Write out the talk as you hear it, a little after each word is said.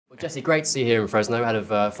Jesse, great to see you here in Fresno ahead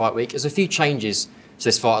of fight week. There's a few changes to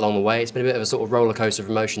this fight along the way. It's been a bit of a sort of roller coaster of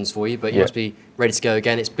emotions for you, but you must be ready to go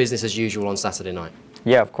again. It's business as usual on Saturday night.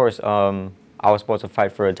 Yeah, of course. I was supposed to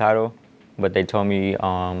fight for a title, but they told me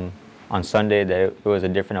on Sunday that it was a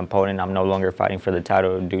different opponent. I'm no longer fighting for the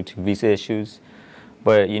title due to visa issues.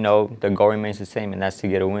 But, you know, the goal remains the same, and that's to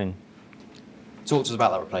get a win. Talk to us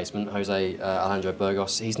about that replacement, Jose Alejandro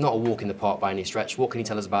Burgos. He's not a walk in the park by any stretch. What can you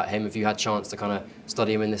tell us about him? Have you had a chance to kind of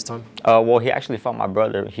study him in this time? Well, he actually fought my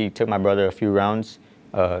brother. He took my brother a few rounds.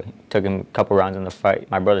 Took him a couple rounds in the fight.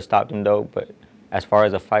 My brother stopped him, though. But as far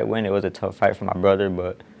as a fight win, it was a tough fight for my brother.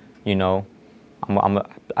 But, you know,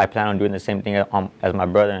 I plan on doing the same thing as my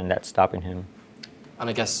brother, and that's stopping him. And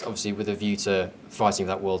I guess, obviously, with a view to fighting for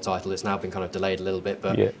that world title, it's now been kind of delayed a little bit.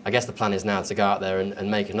 But I guess the plan is now to go out there and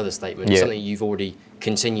make another statement. It's something you've already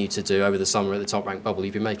continued to do over the summer at the top rank bubble.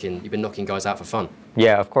 You've been knocking guys out for fun.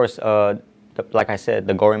 Yeah, of course. Like I said,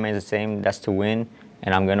 the goal remains the same. That's to win,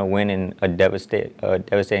 and I'm gonna win in a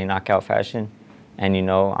devastating knockout fashion. And you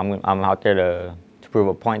know, I'm out there to prove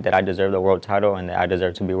a point that I deserve the world title and that I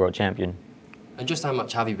deserve to be world champion. And just how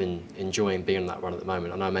much have you been enjoying being on that run at the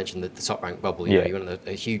moment? I know I mentioned the top rank bubble. You know, you went on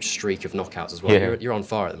a huge streak of knockouts as well. You're on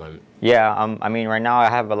fire at the moment. Yeah, I mean, right now I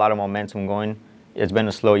have a lot of momentum going. It's been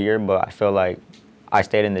a slow year, but I feel like I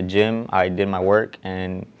stayed in the gym. I did my work,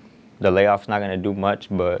 and the layoff's not going to do much.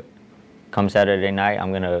 But come Saturday night, I'm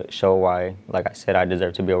going to show why, like I said, I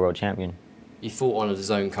deserve to be a world champion. You fought on a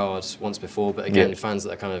zone card once before, but again, fans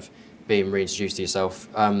that are kind of being reintroduced to yourself.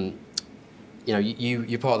 You know,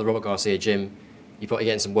 you're part of the Robert Garcia gym. You're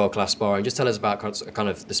getting some world-class sparring. Just tell us about kind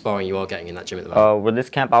of the sparring you are getting in that gym at the moment. With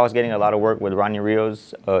this camp, I was getting a lot of work with Ronnie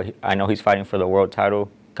Rios. I know he's fighting for the world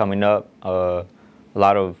title coming up. A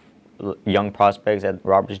lot of young prospects at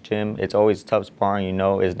Robert's gym. It's always tough sparring, you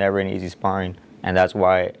know. It's never an easy sparring. And that's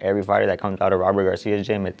why every fighter that comes out of Robert Garcia's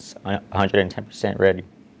gym, it's 110% ready.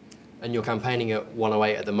 And you're campaigning at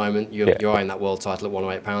 108 at the moment. You're eyeing that world title at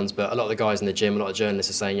 108 pounds. But a lot of the guys in the gym, a lot of journalists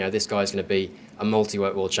are saying, you know, this guy's going to be a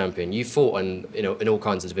multi-weight world champion. You've fought in, you know, in all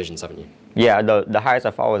kinds of divisions, haven't you? Yeah, the highest I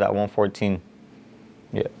fought was at 114.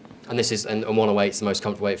 Yeah. And this is and 108 is the most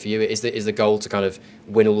comfortable weight for you. Is the goal to kind of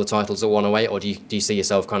win all the titles at 108, or do you see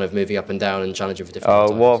yourself kind of moving up and down and challenging for different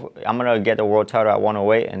titles? Well, I'm gonna get the world title at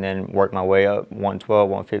 108 and then work my way up 112,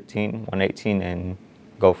 115, 118, and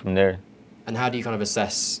go from there. And how do you kind of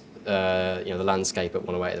assess you know, the landscape at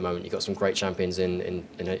 108 at the moment? You've got some great champions in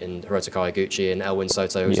Hirota Kawaguchi and Elwin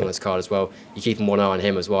Soto, who's on this card as well. You're keeping one eye on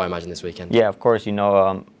him as well, I imagine, this weekend. Yeah, of course. You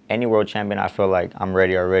know, any world champion, I feel like I'm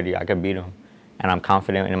ready already. I could beat him. And I'm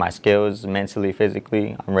confident in my skills, mentally,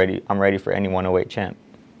 physically. I'm ready for any 108 champ.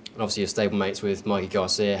 And obviously, you're stablemates with Mikey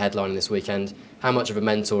Garcia, headlining this weekend. How much of a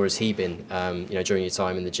mentor has he been, you know, during your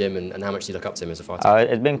time in the gym, and how much do you look up to him as a fighter?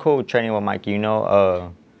 It's been cool training with Mikey. You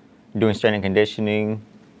know, doing strength and conditioning.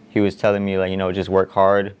 He was telling me, like, you know, just work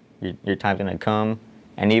hard. Your time's gonna come.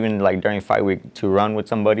 And even like during fight week, to run with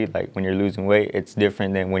somebody, like when you're losing weight, it's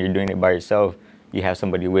different than when you're doing it by yourself. You have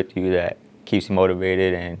somebody with you that keeps you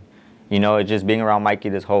motivated, and you know, just being around Mikey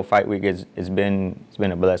this whole fight week it's been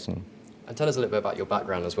a blessing. And tell us a little bit about your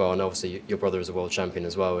background as well. And obviously, your brother is a world champion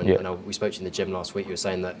as well. And I know we spoke to you in the gym last week. You were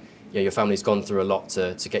saying that, you know, your family's gone through a lot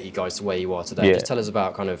to get you guys to where you are today. Just tell us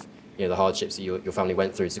about kind of, you know, the hardships that your family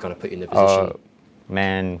went through to kind of put you in the position.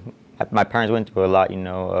 Man, my parents went through a lot, you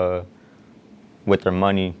know, with their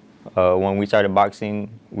money. When we started boxing,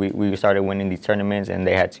 we started winning these tournaments, and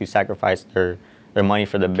they had to sacrifice their money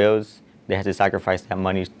for the bills. They had to sacrifice that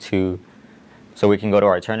money so we can go to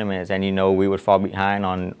our tournaments, and you know, we would fall behind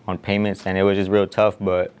on payments, and it was just real tough.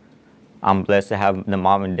 But I'm blessed to have the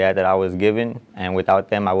mom and dad that I was given, and without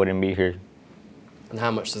them, I wouldn't be here. And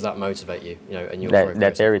how much does that motivate you? You know, and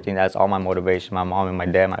that's everything. That's all my motivation. My mom and my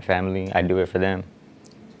dad, my family. I do it for them.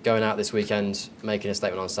 Going out this weekend, making a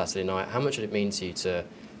statement on Saturday night, how much would it mean to you to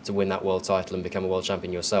win that world title and become a world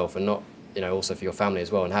champion yourself, and not, you know, also for your family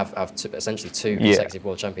as well, and have essentially two consecutive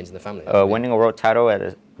world champions in the family? Winning a world title,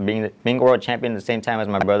 being a world champion at the same time as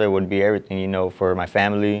my brother would be everything, you know, for my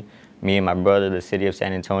family, me and my brother, the city of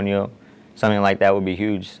San Antonio. Something like that would be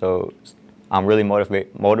huge. So I'm really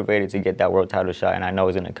motivated to get that world title shot, and I know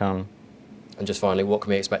it's going to come. And just finally, what can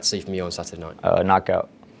we expect to see from you on Saturday night? Knockout.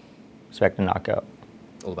 Expect a knockout.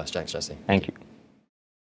 All the best, Jesse. Thank you.